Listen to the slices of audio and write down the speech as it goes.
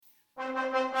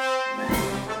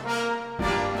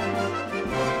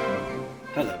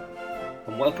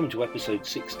Welcome to episode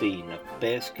 16 of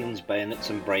Bearskins, Bayonets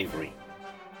and Bravery,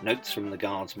 Notes from the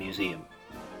Guards Museum.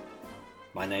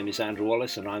 My name is Andrew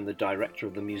Wallace and I'm the director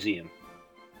of the museum.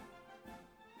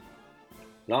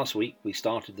 Last week we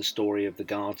started the story of the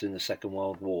Guards in the Second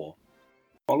World War.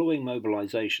 Following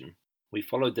mobilisation, we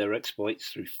followed their exploits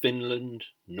through Finland,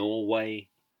 Norway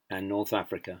and North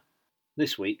Africa.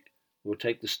 This week we'll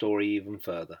take the story even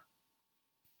further.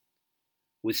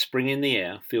 With spring in the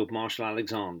air, Field Marshal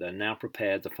Alexander now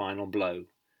prepared the final blow,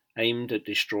 aimed at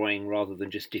destroying rather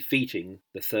than just defeating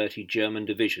the 30 German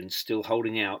divisions still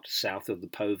holding out south of the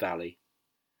Po Valley.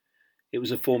 It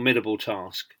was a formidable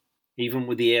task, even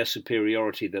with the air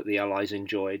superiority that the Allies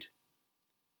enjoyed.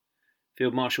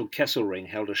 Field Marshal Kesselring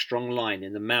held a strong line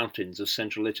in the mountains of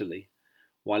central Italy,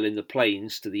 while in the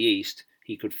plains to the east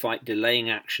he could fight delaying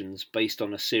actions based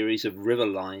on a series of river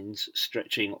lines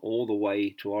stretching all the way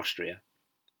to Austria.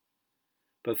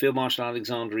 But Field Marshal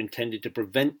Alexander intended to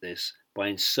prevent this by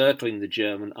encircling the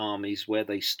German armies where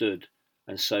they stood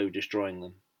and so destroying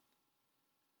them.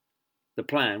 The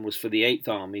plan was for the 8th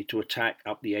Army to attack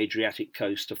up the Adriatic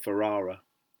coast to Ferrara,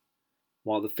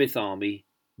 while the 5th Army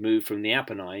moved from the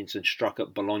Apennines and struck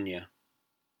at Bologna.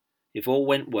 If all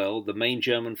went well, the main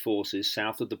German forces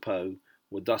south of the Po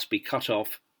would thus be cut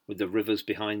off with the rivers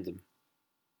behind them.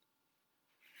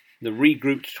 The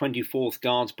regrouped 24th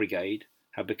Guards Brigade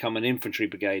had become an infantry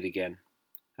brigade again,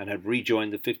 and had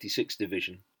rejoined the 56th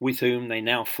Division, with whom they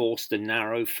now forced the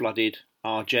narrow, flooded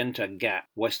Argenta Gap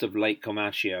west of Lake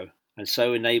Comacchio, and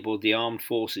so enabled the armed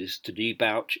forces to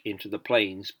debouch into the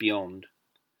plains beyond,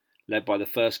 led by the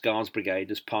 1st Guards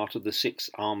Brigade as part of the 6th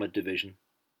Armoured Division.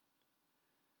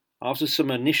 After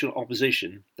some initial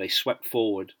opposition, they swept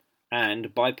forward,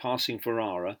 and, bypassing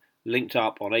Ferrara, linked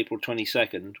up on April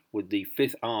 22nd with the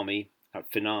 5th Army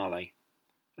at Finale,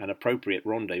 an appropriate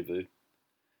rendezvous.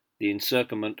 The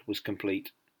encirclement was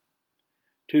complete.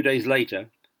 2 days later,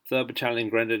 3rd Battalion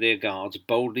Grenadier Guards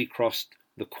boldly crossed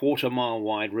the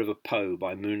quarter-mile-wide River Po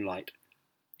by moonlight,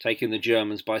 taking the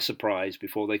Germans by surprise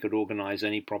before they could organise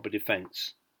any proper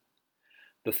defence.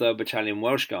 The 3rd Battalion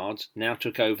Welsh Guards now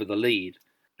took over the lead,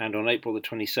 and on April the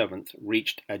 27th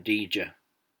reached Adige.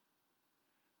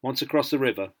 Once across the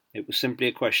river, it was simply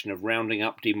a question of rounding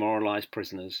up demoralised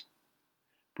prisoners.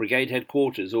 Brigade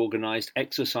headquarters organised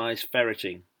exercise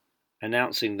ferreting,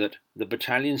 announcing that the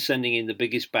battalion sending in the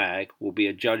biggest bag will be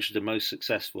adjudged the most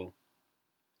successful.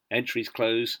 Entries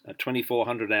close at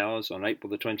 2400 hours on April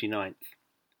the 29th.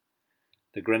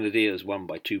 The Grenadiers won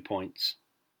by 2 points.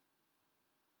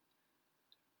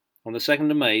 On the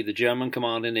 2nd of May, the German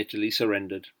command in Italy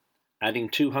surrendered, adding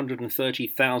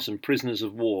 230,000 prisoners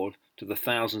of war to the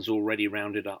thousands already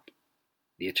rounded up.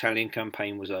 The Italian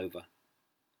campaign was over.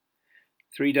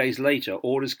 3 days later,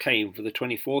 orders came for the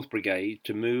 24th Brigade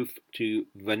to move to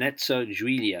Venezia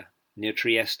Giulia, near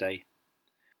Trieste,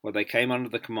 where they came under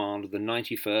the command of the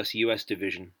 91st US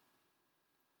Division.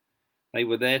 They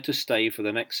were there to stay for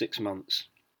the next 6 months,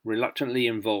 reluctantly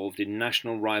involved in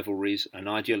national rivalries and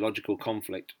ideological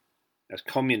conflict, as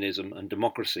communism and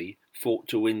democracy fought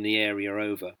to win the area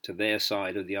over to their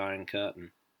side of the Iron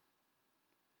Curtain.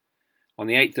 On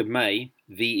the 8th of May,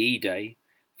 VE Day,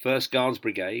 1st Guards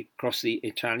Brigade crossed the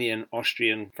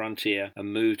Italian-Austrian frontier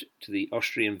and moved to the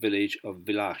Austrian village of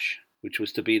Villach, which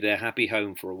was to be their happy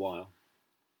home for a while.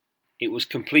 It was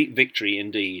complete victory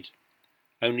indeed.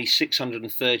 Only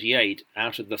 638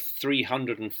 out of the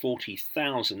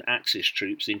 340,000 Axis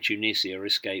troops in Tunisia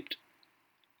escaped.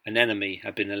 An enemy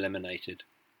had been eliminated.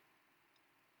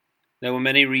 There were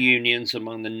many reunions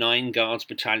among the 9 Guards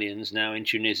battalions now in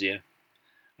Tunisia,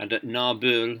 and at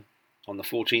Narbeuil on the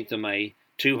 14th of May,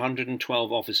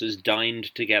 212 officers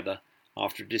dined together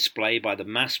after a display by the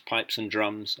massed pipes and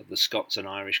drums of the Scots and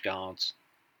Irish Guards.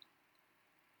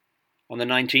 On the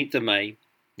 19th of May,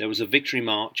 there was a victory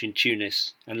march in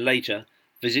Tunis, and later,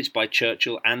 visits by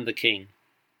Churchill and the King.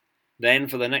 Then,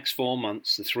 for the next 4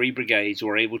 months, the 3 brigades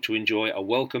were able to enjoy a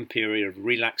welcome period of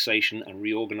relaxation and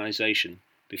reorganisation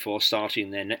before starting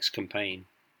their next campaign,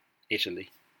 Italy.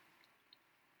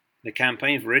 The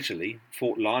campaign for Italy,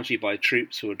 fought largely by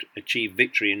troops who had achieved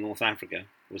victory in North Africa,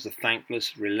 was a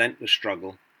thankless, relentless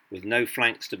struggle with no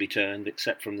flanks to be turned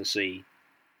except from the sea,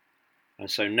 and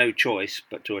so no choice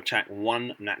but to attack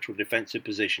one natural defensive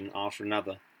position after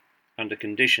another, under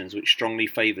conditions which strongly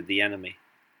favoured the enemy.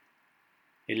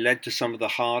 It led to some of the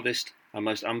hardest and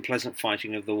most unpleasant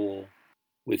fighting of the war,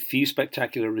 with few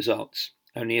spectacular results,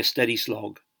 only a steady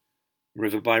slog,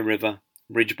 river by river,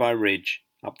 ridge by ridge,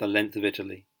 up the length of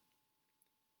Italy.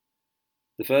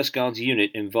 The 1st Guards unit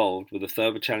involved were the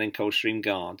 3rd Battalion Coldstream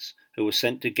Guards, who were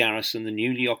sent to garrison the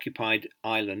newly occupied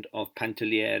island of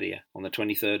Pantelleria on the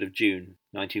 23rd of June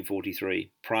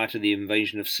 1943, prior to the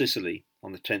invasion of Sicily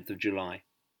on the 10th of July.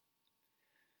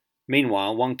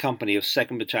 Meanwhile, one company of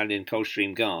 2nd Battalion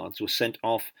Coldstream Guards was sent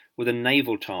off with a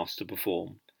naval task to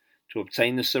perform, to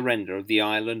obtain the surrender of the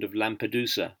island of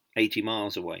Lampedusa, 80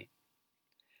 miles away.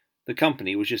 The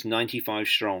company was just 95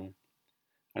 strong,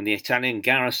 and the Italian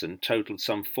garrison totalled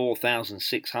some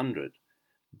 4,600,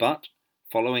 but,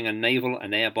 following a naval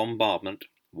and air bombardment,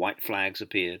 white flags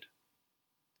appeared.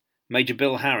 Major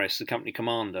Bill Harris, the company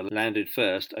commander, landed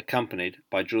first, accompanied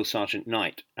by Drill Sergeant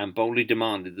Knight, and boldly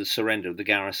demanded the surrender of the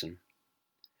garrison.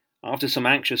 After some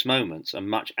anxious moments and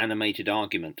much animated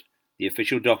argument, the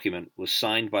official document was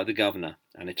signed by the governor,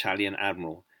 an Italian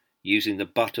admiral, using the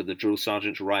butt of the drill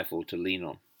sergeant's rifle to lean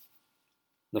on.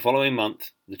 The following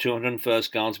month, the 201st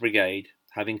Guards Brigade,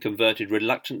 having converted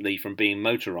reluctantly from being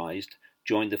motorised,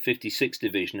 joined the 56th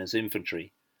Division as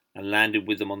infantry, and landed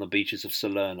with them on the beaches of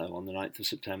Salerno on the 9th of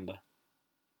September.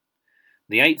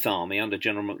 The 8th Army under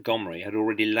General Montgomery had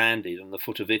already landed on the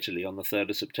foot of Italy on the 3rd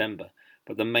of September,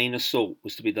 but the main assault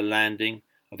was to be the landing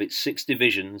of its 6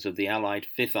 divisions of the Allied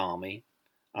 5th Army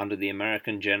under the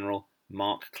American General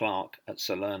Mark Clark at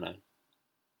Salerno.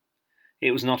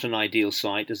 It was not an ideal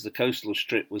site, as the coastal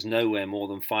strip was nowhere more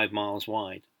than 5 miles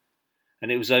wide,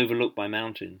 and it was overlooked by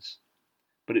mountains.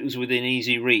 But it was within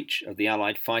easy reach of the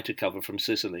Allied fighter cover from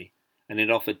Sicily, and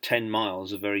it offered 10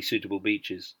 miles of very suitable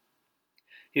beaches.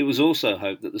 It was also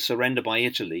hoped that the surrender by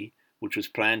Italy, which was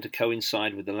planned to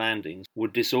coincide with the landings,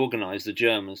 would disorganise the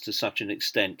Germans to such an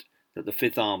extent that the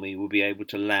Fifth Army would be able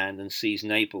to land and seize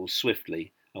Naples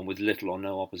swiftly and with little or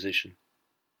no opposition.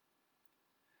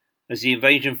 As the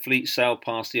invasion fleet sailed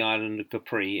past the island of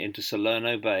Capri into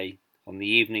Salerno Bay on the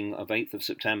evening of 8th of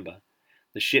September,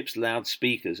 the ship's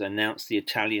loudspeakers announced the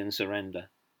Italian surrender.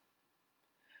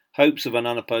 Hopes of an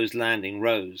unopposed landing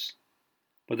rose,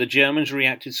 but the Germans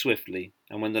reacted swiftly,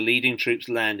 and when the leading troops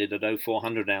landed at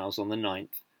 0400 hours on the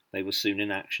 9th, they were soon in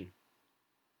action.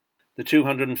 The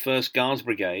 201st Guards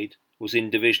Brigade was in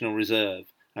divisional reserve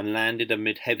and landed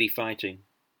amid heavy fighting,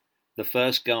 the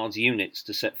 1st Guards units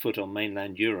to set foot on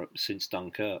mainland Europe since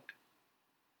Dunkirk.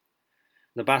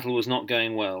 The battle was not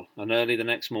going well, and early the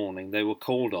next morning they were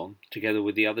called on, together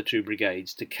with the other 2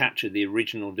 brigades, to capture the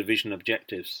original division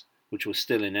objectives, which were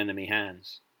still in enemy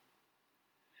hands.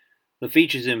 The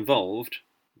features involved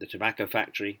the tobacco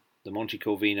factory, the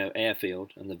Montecorvino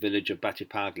airfield, and the village of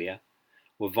Battipaglia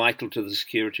were vital to the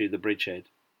security of the bridgehead,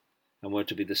 and were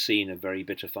to be the scene of very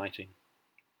bitter fighting.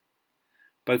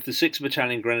 Both the 6th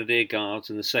Battalion Grenadier Guards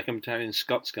and the 2nd Battalion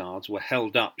Scots Guards were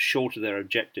held up short of their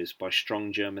objectives by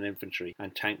strong German infantry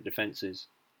and tank defences.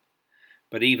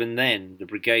 But even then, the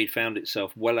brigade found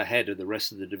itself well ahead of the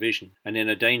rest of the division, and in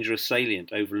a dangerous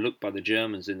salient overlooked by the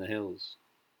Germans in the hills.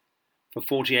 For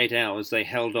 48 hours they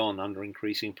held on under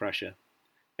increasing pressure.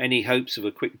 Any hopes of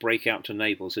a quick breakout to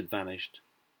Naples had vanished,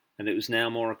 and it was now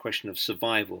more a question of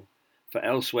survival, for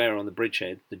elsewhere on the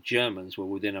bridgehead the Germans were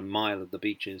within a mile of the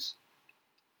beaches.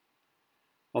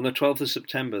 On the 12th of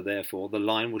September, therefore, the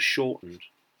line was shortened.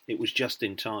 It was just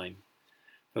in time,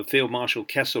 for Field Marshal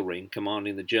Kesselring,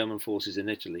 commanding the German forces in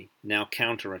Italy, now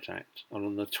counterattacked, and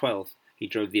on the 12th he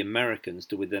drove the Americans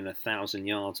to within 1,000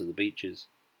 yards of the beaches.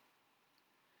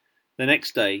 The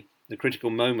next day, the critical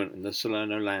moment in the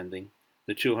Salerno landing,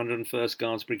 the 201st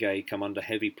Guards Brigade come under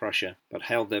heavy pressure, but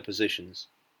held their positions.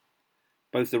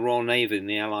 Both the Royal Navy and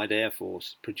the Allied Air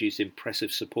Force produced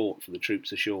impressive support for the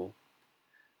troops ashore,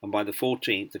 and by the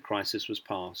 14th the crisis was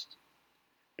past.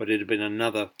 But it had been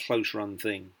another close-run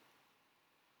thing.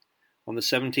 On the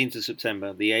 17th of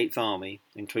September, the 8th Army,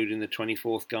 including the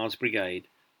 24th Guards Brigade,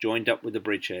 joined up with the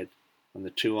bridgehead, and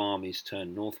the 2 armies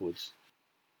turned northwards.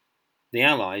 The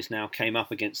Allies now came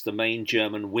up against the main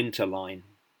German winter line.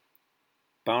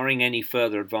 Barring any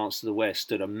further advance to the west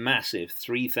stood a massive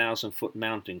 3,000-foot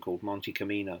mountain called Monte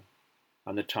Camino,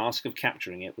 and the task of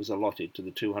capturing it was allotted to the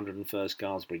 201st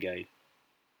Guards Brigade.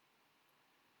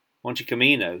 Monte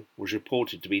Camino was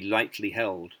reported to be lightly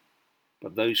held,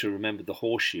 but those who remembered the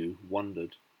horseshoe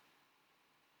wondered.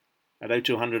 At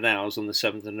 0200 hours on the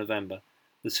 7th of November,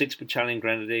 the 6th Battalion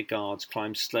Grenadier Guards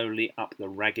climbed slowly up the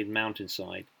ragged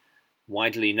mountainside,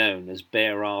 widely known as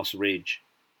Bear Arse Ridge,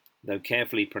 though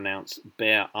carefully pronounced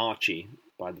Bear Archie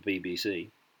by the BBC.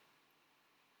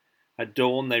 At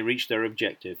dawn they reached their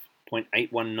objective, point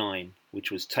 819,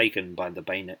 which was taken by the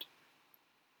bayonet.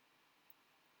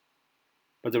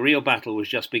 But the real battle was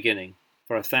just beginning,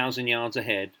 for 1,000 yards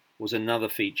ahead was another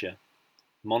feature,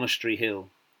 Monastery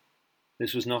Hill.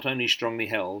 This was not only strongly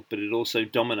held, but it also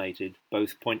dominated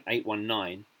both Point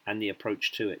 819 and the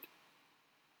approach to it.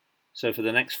 So for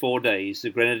the next 4 days, the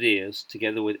Grenadiers,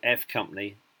 together with F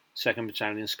Company, 2nd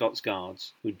Battalion Scots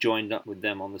Guards, who joined up with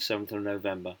them on the 7th of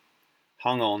November,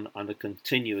 hung on under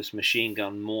continuous machine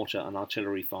gun, mortar and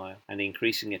artillery fire and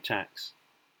increasing attacks.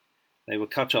 They were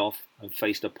cut off and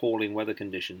faced appalling weather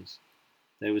conditions.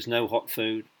 There was no hot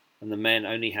food, and the men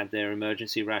only had their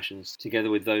emergency rations together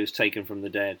with those taken from the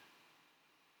dead.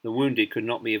 The wounded could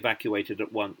not be evacuated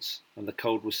at once, and the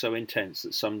cold was so intense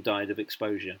that some died of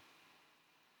exposure.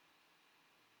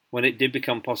 When it did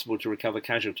become possible to recover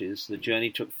casualties, the journey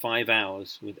took 5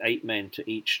 hours with 8 men to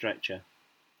each stretcher.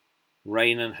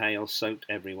 Rain and hail soaked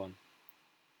everyone,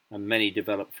 and many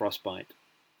developed frostbite.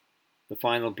 The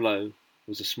final blow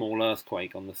was a small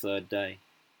earthquake on the 3rd day.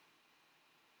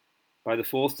 By the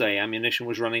 4th day, ammunition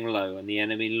was running low and the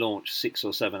enemy launched 6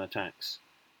 or 7 attacks.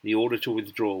 The order to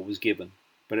withdraw was given,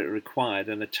 but it required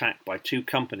an attack by 2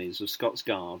 companies of Scots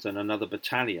Guards and another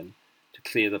battalion to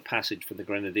clear the passage for the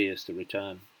Grenadiers to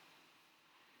return.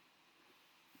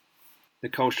 The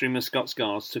Coldstream Scots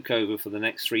Guards took over for the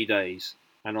next 3 days,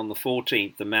 and on the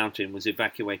 14th the mountain was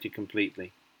evacuated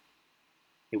completely.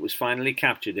 It was finally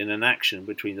captured in an action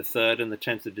between the 3rd and the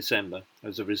 10th of December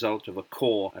as a result of a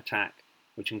corps attack,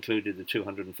 which included the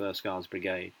 201st Guards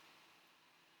Brigade.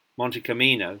 Monte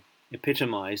Cammino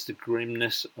epitomised the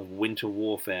grimness of winter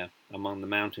warfare among the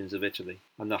mountains of Italy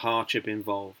and the hardship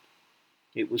involved.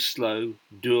 It was slow,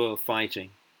 dour fighting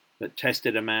that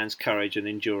tested a man's courage and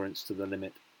endurance to the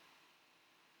limit.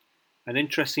 An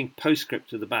interesting postscript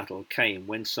to the battle came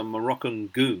when some Moroccan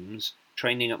goons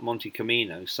training at Monte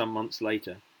Cammino some months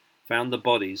later found the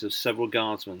bodies of several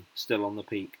guardsmen still on the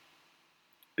peak.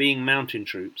 Being mountain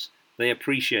troops, they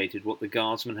appreciated what the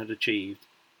guardsmen had achieved,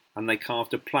 and they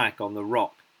carved a plaque on the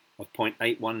rock of Point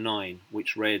 819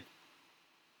 which read,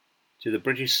 "To the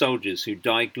British soldiers who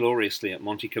died gloriously at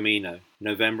Monte Cammino,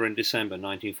 November and December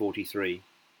 1943.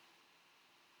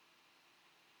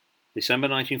 December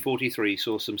 1943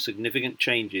 saw some significant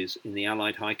changes in the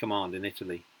Allied High Command in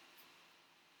Italy.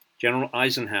 General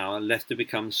Eisenhower left to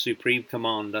become Supreme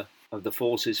Commander of the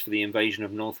forces for the invasion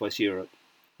of Northwest Europe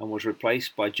and was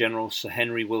replaced by General Sir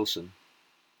Henry Wilson.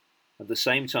 At the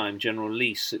same time, General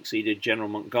Lee succeeded General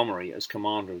Montgomery as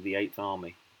commander of the 8th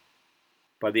Army.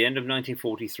 By the end of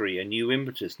 1943, a new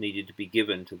impetus needed to be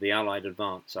given to the Allied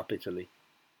advance up Italy,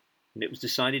 and it was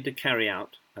decided to carry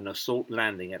out an assault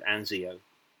landing at Anzio.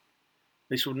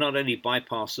 This would not only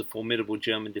bypass the formidable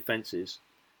German defences,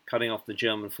 cutting off the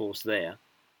German force there,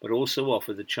 but also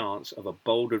offer the chance of a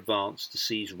bold advance to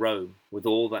seize Rome with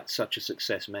all that such a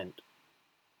success meant.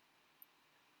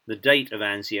 The date of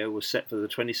Anzio was set for the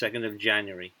 22nd of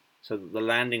January, so that the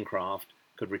landing craft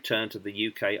could return to the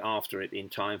UK after it in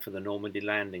time for the Normandy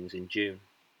landings in June.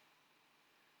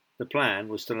 The plan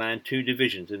was to land 2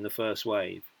 divisions in the first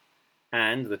wave,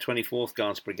 and the 24th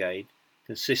Guards Brigade,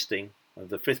 consisting of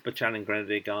the 5th Battalion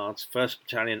Grenadier Guards, 1st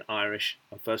Battalion Irish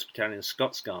and 1st Battalion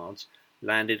Scots Guards,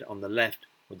 landed on the left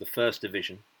with the 1st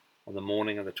Division on the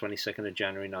morning of the 22nd of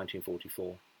January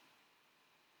 1944.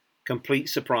 Complete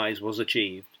surprise was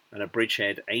achieved, and a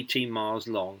bridgehead 18 miles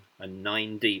long and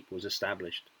 9 deep was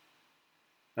established.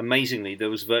 Amazingly, there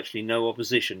was virtually no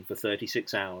opposition for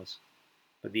 36 hours,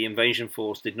 but the invasion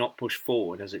force did not push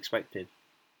forward as expected.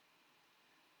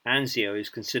 Anzio is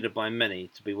considered by many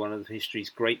to be one of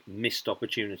history's great missed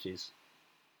opportunities.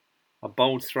 A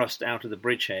bold thrust out of the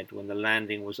bridgehead when the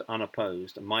landing was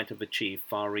unopposed might have achieved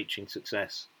far-reaching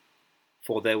success,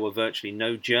 for there were virtually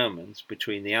no Germans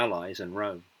between the Allies and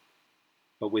Rome.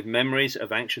 But with memories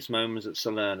of anxious moments at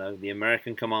Salerno, the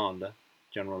American commander,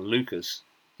 General Lucas,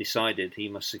 decided he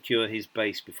must secure his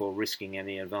base before risking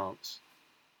any advance.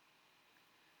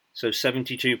 So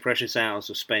 72 precious hours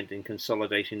were spent in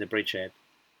consolidating the bridgehead,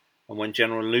 and when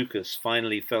General Lucas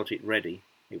finally felt it ready,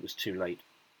 it was too late.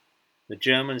 The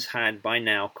Germans had by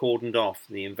now cordoned off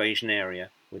the invasion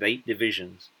area with 8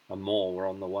 divisions, and more were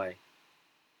on the way.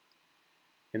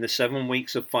 In the 7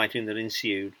 weeks of fighting that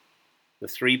ensued, the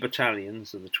 3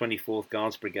 battalions of the 24th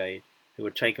Guards Brigade, who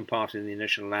had taken part in the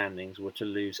initial landings, were to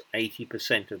lose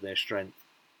 80% of their strength,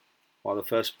 while the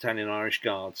 1st Battalion Irish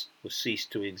Guards was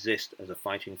ceased to exist as a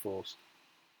fighting force.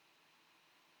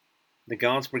 The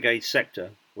Guards Brigade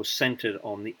sector was centred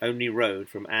on the only road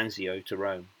from Anzio to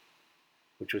Rome,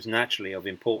 which was naturally of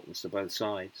importance to both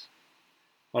sides.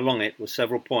 Along it were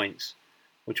several points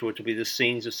which were to be the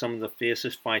scenes of some of the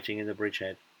fiercest fighting in the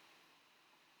bridgehead.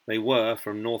 They were,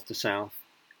 from north to south,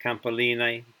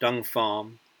 Campoline, Dung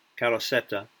Farm,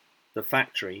 Carosetta, the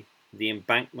factory, the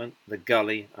embankment, the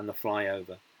gully and the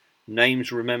flyover,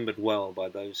 names remembered well by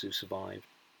those who survived.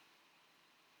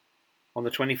 On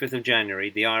the 25th of January,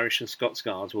 the Irish and Scots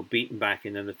Guards were beaten back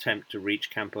in an attempt to reach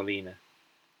Campolina.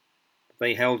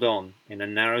 They held on in a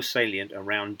narrow salient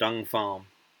around Dung Farm.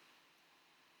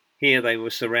 Here they were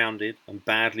surrounded and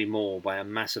badly mauled by a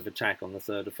massive attack on the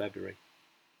 3rd of February.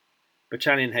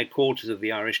 Battalion headquarters of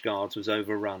the Irish Guards was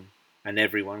overrun and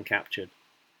everyone captured.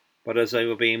 But as they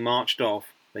were being marched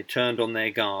off, they turned on their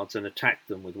guards and attacked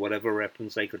them with whatever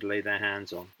weapons they could lay their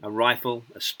hands on. A rifle,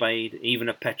 a spade, even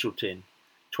a petrol tin.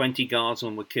 20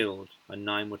 guardsmen were killed and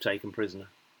 9 were taken prisoner.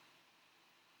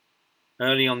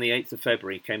 Early on the 8th of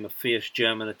February came a fierce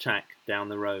German attack down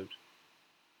the road.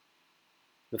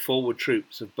 The forward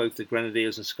troops of both the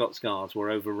Grenadiers and Scots Guards were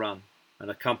overrun, and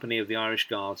a company of the Irish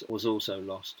Guards was also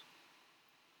lost.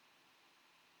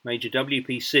 Major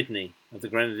W.P. Sidney of the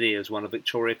Grenadiers won a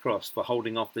Victoria Cross for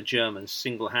holding off the Germans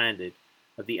single-handed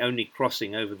at the only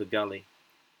crossing over the gully,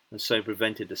 and so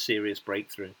prevented a serious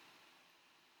breakthrough.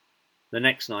 The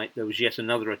next night there was yet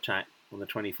another attack on the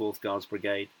 24th Guards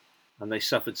Brigade, and they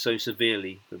suffered so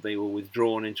severely that they were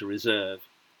withdrawn into reserve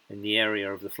in the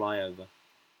area of the flyover.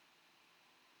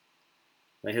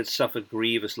 They had suffered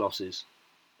grievous losses,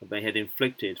 but they had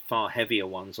inflicted far heavier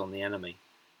ones on the enemy,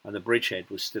 and the bridgehead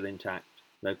was still intact,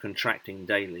 though contracting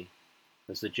daily,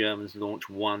 as the Germans launched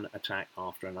one attack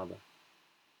after another.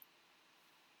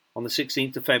 On the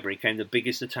 16th of February came the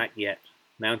biggest attack yet,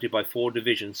 mounted by 4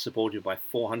 divisions supported by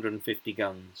 450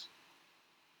 guns.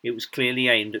 It was clearly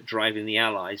aimed at driving the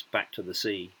Allies back to the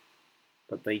sea,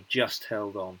 but they just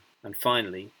held on, and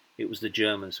finally it was the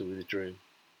Germans who withdrew.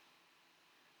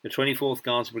 The 24th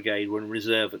Guards Brigade were in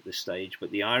reserve at this stage,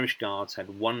 but the Irish Guards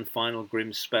had one final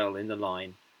grim spell in the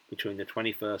line between the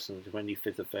 21st and the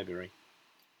 25th of February,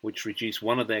 which reduced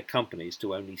one of their companies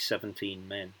to only 17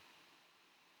 men.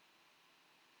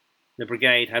 The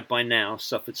brigade had by now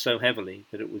suffered so heavily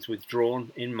that it was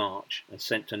withdrawn in March and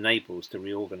sent to Naples to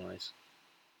reorganise.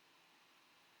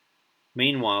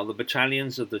 Meanwhile, the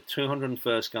battalions of the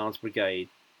 201st Guards Brigade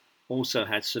also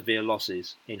had severe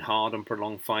losses in hard and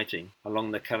prolonged fighting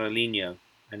along the Carolino,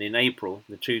 and in April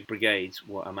the 2 brigades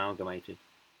were amalgamated.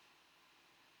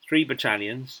 3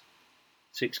 battalions,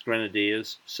 6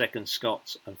 Grenadiers, 2nd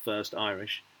Scots and 1st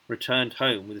Irish, returned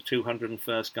home with the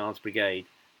 201st Guards Brigade,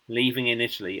 leaving in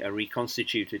Italy a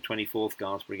reconstituted 24th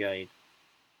Guards Brigade.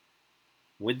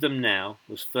 With them now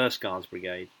was 1st Guards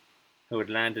Brigade, who had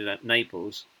landed at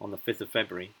Naples on the 5th of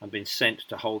February and been sent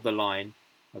to hold the line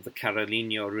of the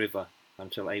Carolino River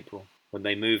until April, when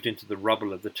they moved into the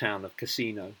rubble of the town of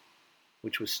Cassino,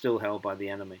 which was still held by the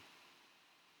enemy.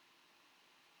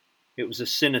 It was a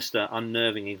sinister,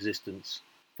 unnerving existence,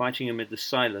 fighting amid the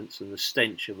silence and the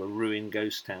stench of a ruined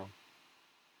ghost town.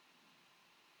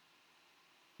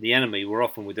 The enemy were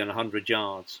often within 100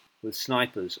 yards, with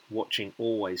snipers watching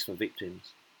always for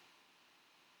victims.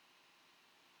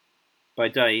 By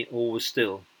day all was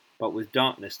still, but with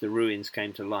darkness the ruins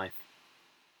came to life.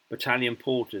 Battalion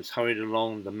porters hurried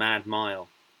along the Mad Mile,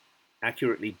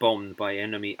 accurately bombed by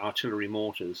enemy artillery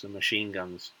mortars and machine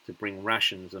guns to bring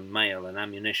rations and mail and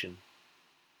ammunition.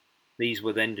 These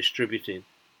were then distributed,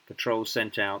 patrols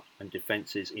sent out and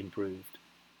defences improved.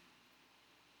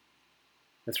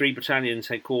 The 3 battalions'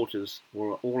 headquarters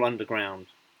were all underground,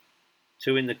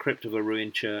 2 in the crypt of a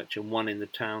ruined church and 1 in the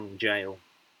town jail.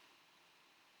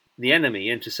 The enemy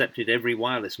intercepted every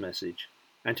wireless message,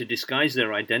 and to disguise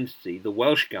their identity, the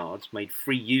Welsh Guards made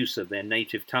free use of their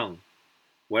native tongue,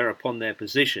 whereupon their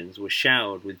positions were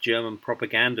showered with German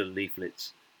propaganda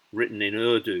leaflets written in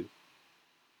Urdu.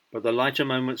 But the lighter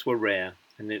moments were rare,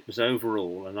 and it was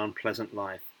overall an unpleasant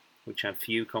life, which had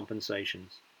few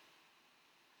compensations.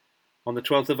 On the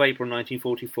 12th of April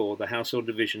 1944, the Household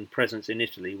Division presence in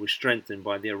Italy was strengthened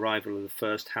by the arrival of the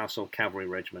 1st Household Cavalry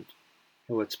Regiment,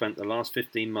 who had spent the last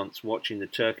 15 months watching the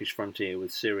Turkish frontier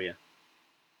with Syria.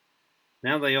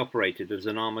 Now they operated as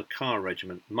an armoured car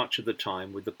regiment much of the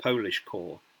time with the Polish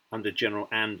Corps under General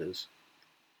Anders,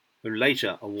 who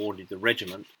later awarded the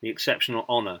regiment the exceptional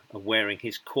honour of wearing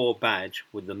his corps badge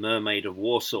with the Mermaid of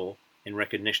Warsaw in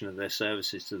recognition of their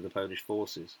services to the Polish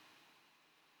forces.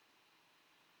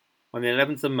 On the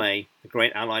 11th of May, the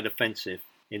great Allied offensive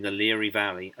in the Liri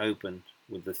Valley opened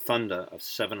with the thunder of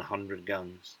 700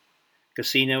 guns.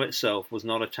 Cassino itself was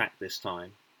not attacked this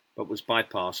time, but was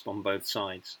bypassed on both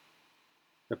sides.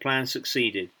 The plan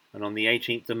succeeded, and on the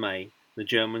 18th of May, the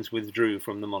Germans withdrew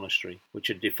from the monastery, which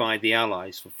had defied the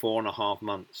Allies for 4.5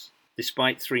 months,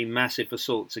 despite 3 massive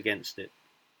assaults against it.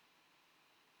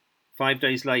 5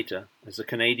 days later, as the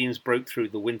Canadians broke through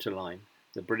the winter line,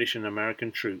 the British and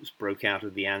American troops broke out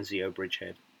of the Anzio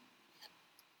bridgehead.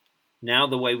 Now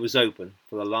the way was open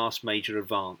for the last major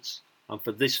advance, and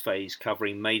for this phase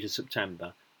covering May to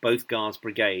September, both Guards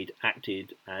Brigade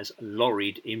acted as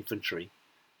lorried infantry,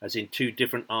 as in two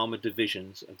different armoured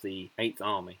divisions of the 8th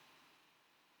Army.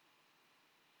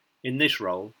 In this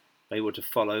role, they were to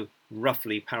follow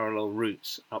roughly parallel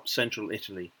routes up central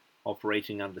Italy,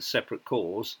 operating under separate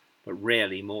corps, but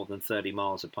rarely more than 30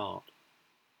 miles apart.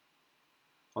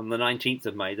 On the 19th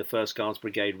of May, the 1st Guards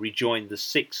Brigade rejoined the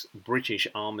 6th British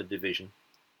Armoured Division,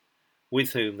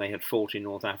 with whom they had fought in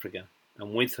North Africa,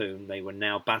 and with whom they were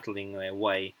now battling their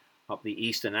way up the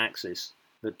eastern axis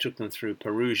that took them through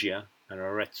Perugia and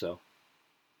Arezzo.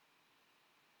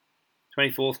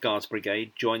 24th Guards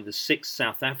Brigade joined the 6th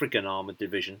South African Armoured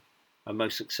Division, a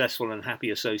most successful and happy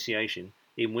association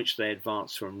in which they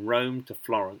advanced from Rome to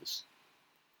Florence,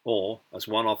 or, as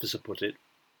one officer put it,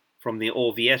 from the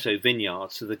Orvieto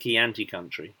vineyards to the Chianti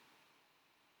country.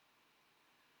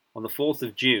 On the 4th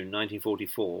of June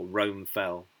 1944, Rome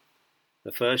fell,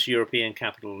 the first European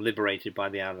capital liberated by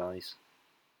the Allies.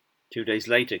 2 days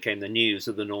later came the news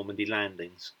of the Normandy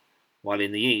landings, while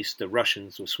in the east the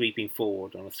Russians were sweeping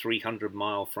forward on a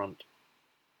 300-mile front.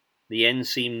 The end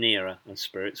seemed nearer and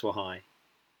spirits were high.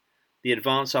 The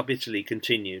advance up Italy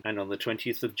continued, and on the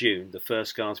 20th of June the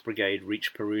 1st Guards Brigade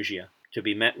reached Perugia, to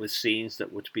be met with scenes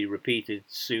that were to be repeated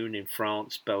soon in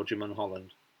France, Belgium and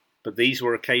Holland. But these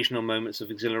were occasional moments of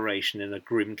exhilaration in a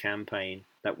grim campaign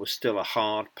that was still a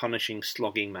hard, punishing,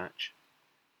 slogging match.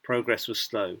 Progress was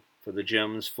slow, for the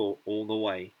Germans fought all the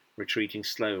way, retreating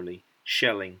slowly,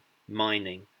 shelling,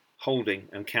 mining, holding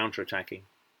and counter-attacking.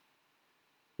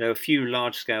 There were few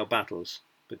large-scale battles,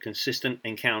 but consistent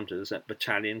encounters at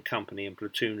battalion, company and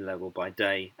platoon level by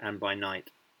day and by night,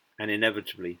 and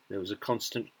inevitably there was a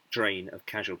constant drain of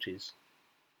casualties.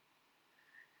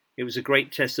 It was a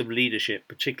great test of leadership,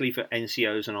 particularly for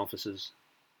NCOs and officers.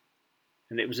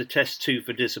 And it was a test too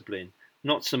for discipline,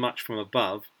 not so much from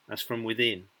above as from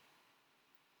within.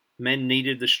 Men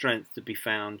needed the strength to be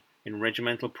found in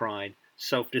regimental pride,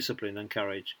 self-discipline and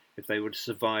courage if they were to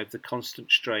survive the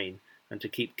constant strain and to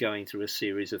keep going through a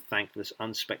series of thankless,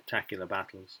 unspectacular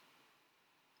battles.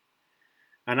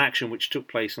 An action which took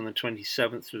place on the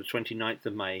 27th to the 29th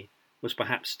of May was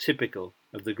perhaps typical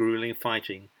of the gruelling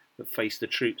fighting that faced the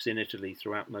troops in Italy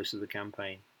throughout most of the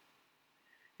campaign.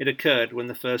 It occurred when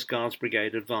the 1st Guards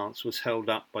Brigade advance was held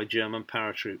up by German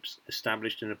paratroops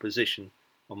established in a position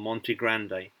on Monte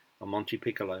Grande and Monte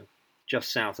Piccolo,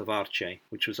 just south of Arce,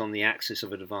 which was on the axis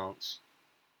of advance.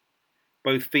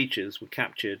 Both features were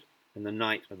captured in the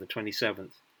night of the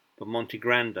 27th, but Monte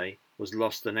Grande was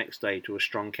lost the next day to a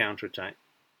strong counterattack.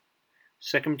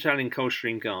 2nd Battalion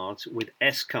Coldstream Guards, with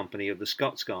S Company of the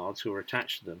Scots Guards who were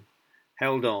attached to them,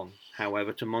 held on,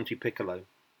 however, to Monte Piccolo.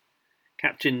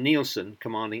 Captain Nielsen,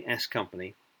 commanding S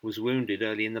Company, was wounded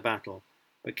early in the battle,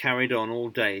 but carried on all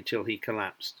day till he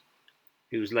collapsed.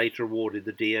 He was later awarded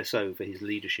the DSO for his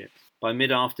leadership. By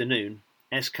mid-afternoon,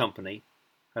 S Company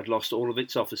had lost all of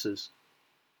its officers,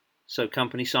 so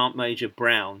Company Sergeant Major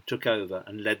Brown took over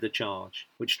and led the charge,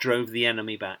 which drove the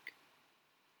enemy back.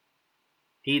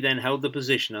 He then held the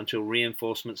position until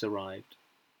reinforcements arrived.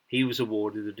 He was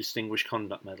awarded the Distinguished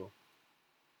Conduct Medal.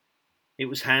 It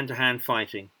was hand-to-hand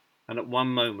fighting, and at one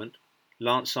moment,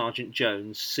 Lance Sergeant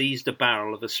Jones seized a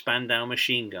barrel of a Spandau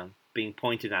machine gun being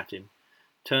pointed at him,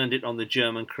 turned it on the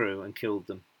German crew and killed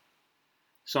them.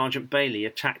 Sergeant Bailey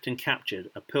attacked and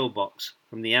captured a pillbox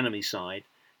from the enemy side,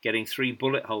 getting 3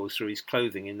 bullet holes through his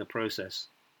clothing in the process.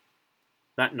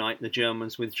 That night the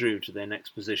Germans withdrew to their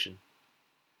next position.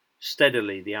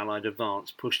 Steadily the Allied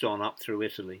advance pushed on up through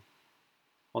Italy.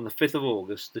 On the 5th of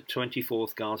August, the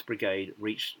 24th Guards Brigade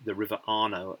reached the River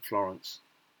Arno at Florence,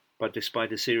 but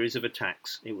despite a series of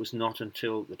attacks, it was not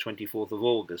until the 24th of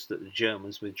August that the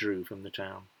Germans withdrew from the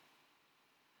town.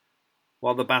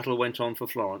 While the battle went on for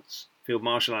Florence, Field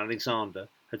Marshal Alexander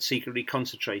had secretly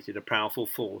concentrated a powerful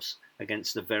force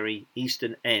against the very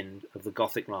eastern end of the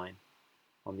Gothic line,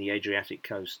 on the Adriatic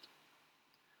coast.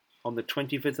 On the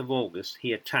 25th of August,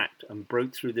 he attacked and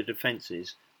broke through the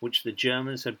defences which the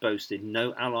Germans had boasted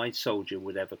no Allied soldier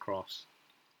would ever cross.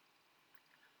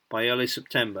 By early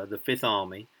September, the 5th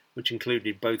Army, which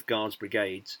included both Guards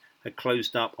brigades, had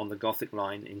closed up on the Gothic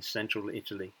line in central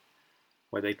Italy,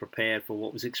 where they prepared for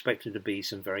what was expected to be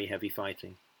some very heavy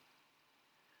fighting.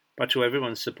 But to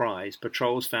everyone's surprise,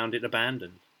 patrols found it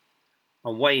abandoned.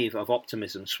 A wave of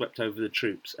optimism swept over the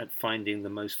troops at finding the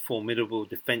most formidable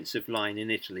defensive line in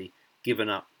Italy given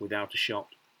up without a shot.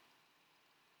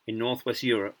 In northwest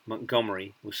Europe,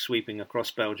 Montgomery was sweeping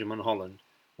across Belgium and Holland,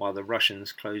 while the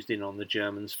Russians closed in on the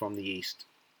Germans from the east.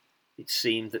 It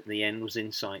seemed that the end was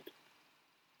in sight.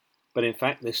 But in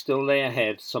fact there still lay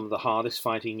ahead some of the hardest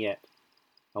fighting yet,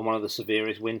 and one of the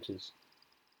severest winters.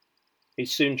 It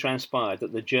soon transpired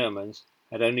that the Germans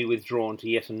had only withdrawn to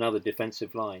yet another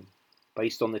defensive line,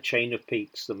 based on the chain of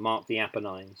peaks that marked the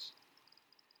Apennines.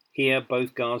 Here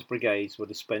both Guards brigades were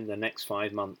to spend the next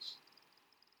 5 months.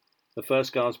 The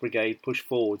 1st Guards Brigade pushed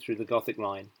forward through the Gothic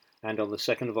line, and on the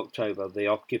 2nd of October they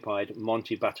occupied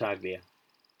Monte Battaglia,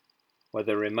 where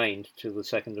they remained till the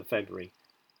 2nd of February,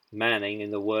 manning,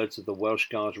 in the words of the Welsh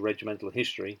Guards regimental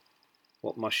history,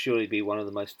 what must surely be one of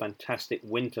the most fantastic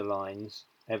winter lines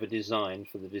ever designed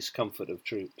for the discomfort of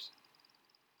troops.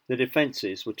 The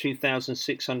defences were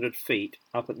 2,600 feet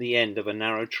up at the end of a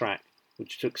narrow track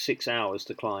which took 6 hours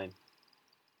to climb.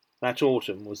 That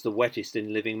autumn was the wettest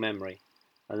in living memory,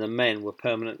 and the men were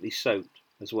permanently soaked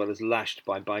as well as lashed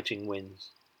by biting winds.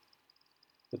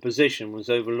 The position was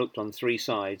overlooked on 3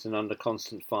 sides and under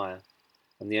constant fire,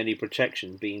 and the only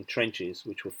protection being trenches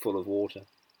which were full of water.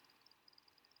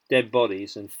 Dead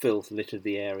bodies and filth littered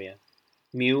the area.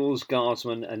 Mules,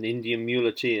 guardsmen and Indian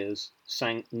muleteers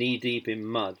sank knee-deep in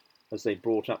mud as they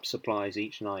brought up supplies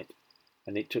each night,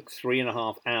 and it took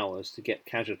 3.5 hours to get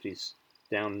casualties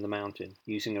down the mountain,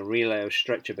 using a relay of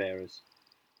stretcher-bearers.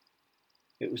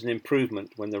 It was an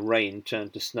improvement when the rain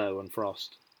turned to snow and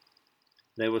frost.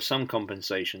 There were some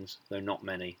compensations, though not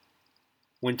many.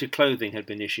 Winter clothing had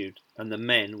been issued, and the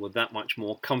men were that much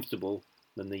more comfortable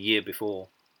than the year before.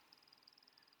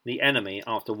 The enemy,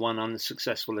 after one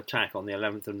unsuccessful attack on the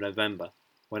 11th of November,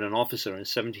 when an officer and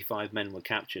 75 men were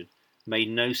captured,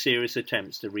 made no serious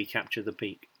attempts to recapture the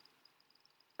peak,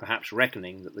 perhaps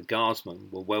reckoning that the Guardsmen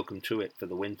were welcome to it for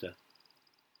the winter.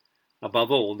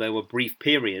 Above all, there were brief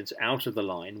periods out of the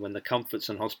line when the comforts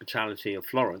and hospitality of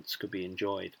Florence could be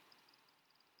enjoyed.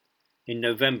 In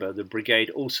November, the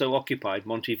brigade also occupied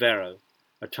Montivero,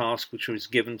 a task which was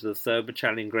given to the 3rd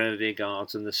Battalion Grenadier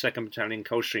Guards and the 2nd Battalion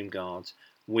Coldstream Guards,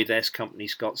 with S Company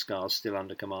Scots Guards still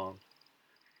under command.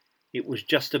 It was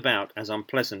just about as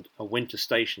unpleasant a winter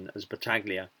station as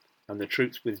Battaglia, and the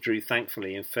troops withdrew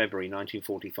thankfully in February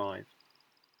 1945.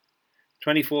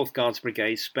 24th Guards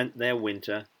Brigade spent their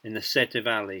winter in the Sette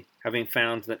Valley, having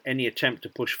found that any attempt to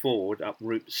push forward up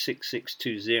Route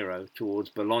 6620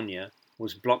 towards Bologna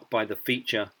was blocked by the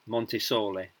feature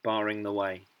Montesole, barring the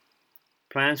way.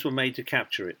 Plans were made to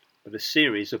capture it, but a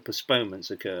series of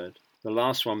postponements occurred, the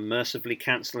last one mercifully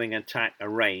cancelling an attack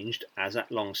arranged, as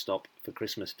at Longstop, for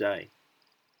Christmas Day.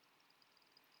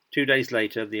 2 days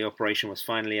later, the operation was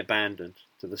finally abandoned,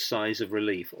 to the sighs of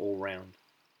relief all round.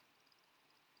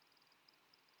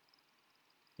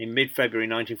 In mid-February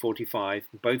 1945,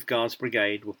 both Guards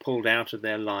Brigade were pulled out of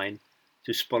their line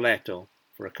to Spoleto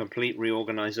for a complete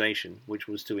reorganisation, which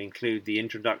was to include the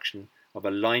introduction of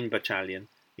a line battalion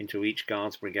into each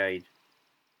Guards Brigade.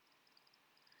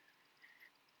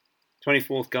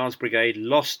 24th Guards Brigade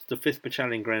lost the 5th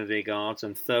Battalion Grenadier Guards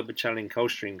and 3rd Battalion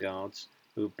Coldstream Guards,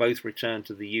 who both returned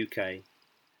to the UK.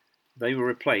 They were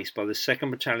replaced by the 2nd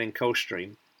Battalion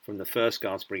Coldstream from the 1st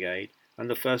Guards Brigade and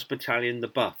the 1st Battalion the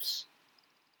Buffs.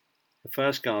 The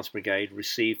 1st Guards Brigade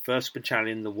received 1st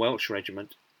Battalion the Welsh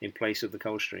Regiment in place of the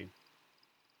Coldstream.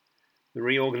 The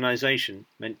reorganisation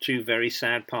meant 2 very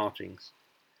sad partings.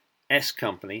 S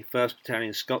Company, 1st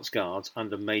Battalion Scots Guards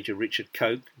under Major Richard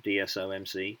Coke, DSO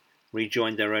MC,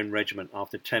 rejoined their own regiment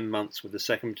after 10 months with the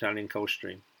 2nd Battalion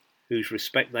Coldstream, whose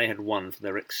respect they had won for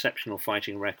their exceptional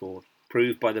fighting record,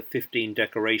 proved by the 15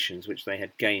 decorations which they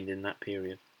had gained in that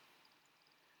period.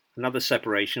 Another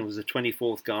separation was the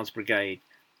 24th Guards Brigade,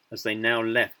 as they now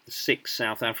left the 6th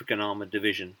South African Armoured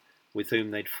Division, with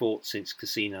whom they'd fought since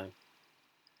Cassino.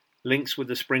 Links with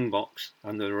the Springboks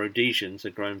and the Rhodesians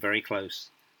had grown very close,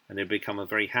 and had become a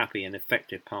very happy and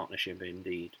effective partnership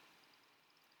indeed.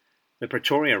 The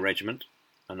Pretoria Regiment,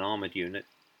 an armoured unit,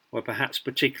 were perhaps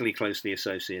particularly closely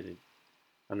associated,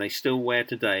 and they still wear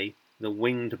today the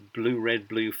winged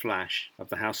blue-red-blue flash of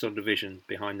the Household Division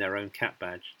behind their own cap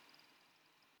badge.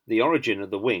 The origin of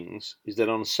the wings is that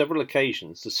on several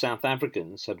occasions the South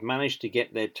Africans had managed to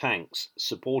get their tanks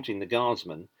supporting the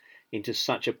Guardsmen into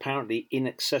such apparently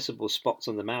inaccessible spots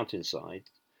on the mountainside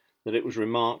that it was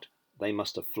remarked they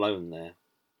must have flown there.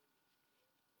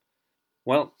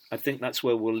 Well, I think that's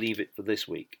where we'll leave it for this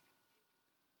week.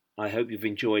 I hope you've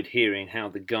enjoyed hearing how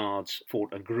the Guards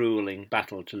fought a gruelling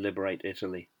battle to liberate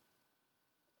Italy.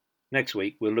 Next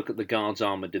week, we'll look at the Guards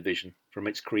Armoured Division from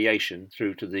its creation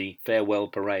through to the farewell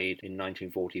parade in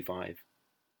 1945.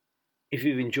 If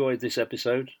you've enjoyed this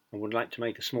episode and would like to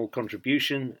make a small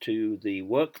contribution to the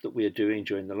work that we are doing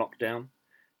during the lockdown,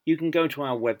 you can go to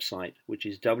our website, which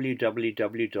is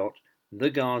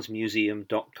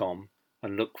www.theguardsmuseum.com,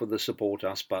 and look for the Support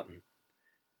Us button.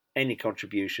 Any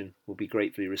contribution will be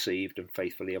gratefully received and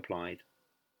faithfully applied.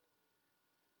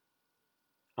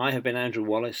 I have been Andrew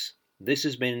Wallace. This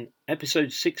has been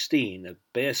episode 16 of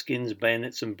Bearskins,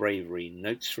 Bayonets and Bravery,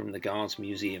 Notes from the Guards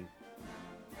Museum.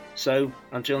 So,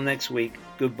 until next week,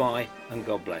 goodbye and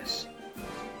God bless.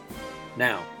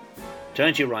 Now,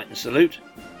 turn to your right and salute.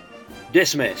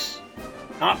 Dismiss.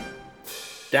 Up,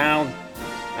 down,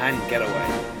 and get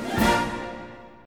away.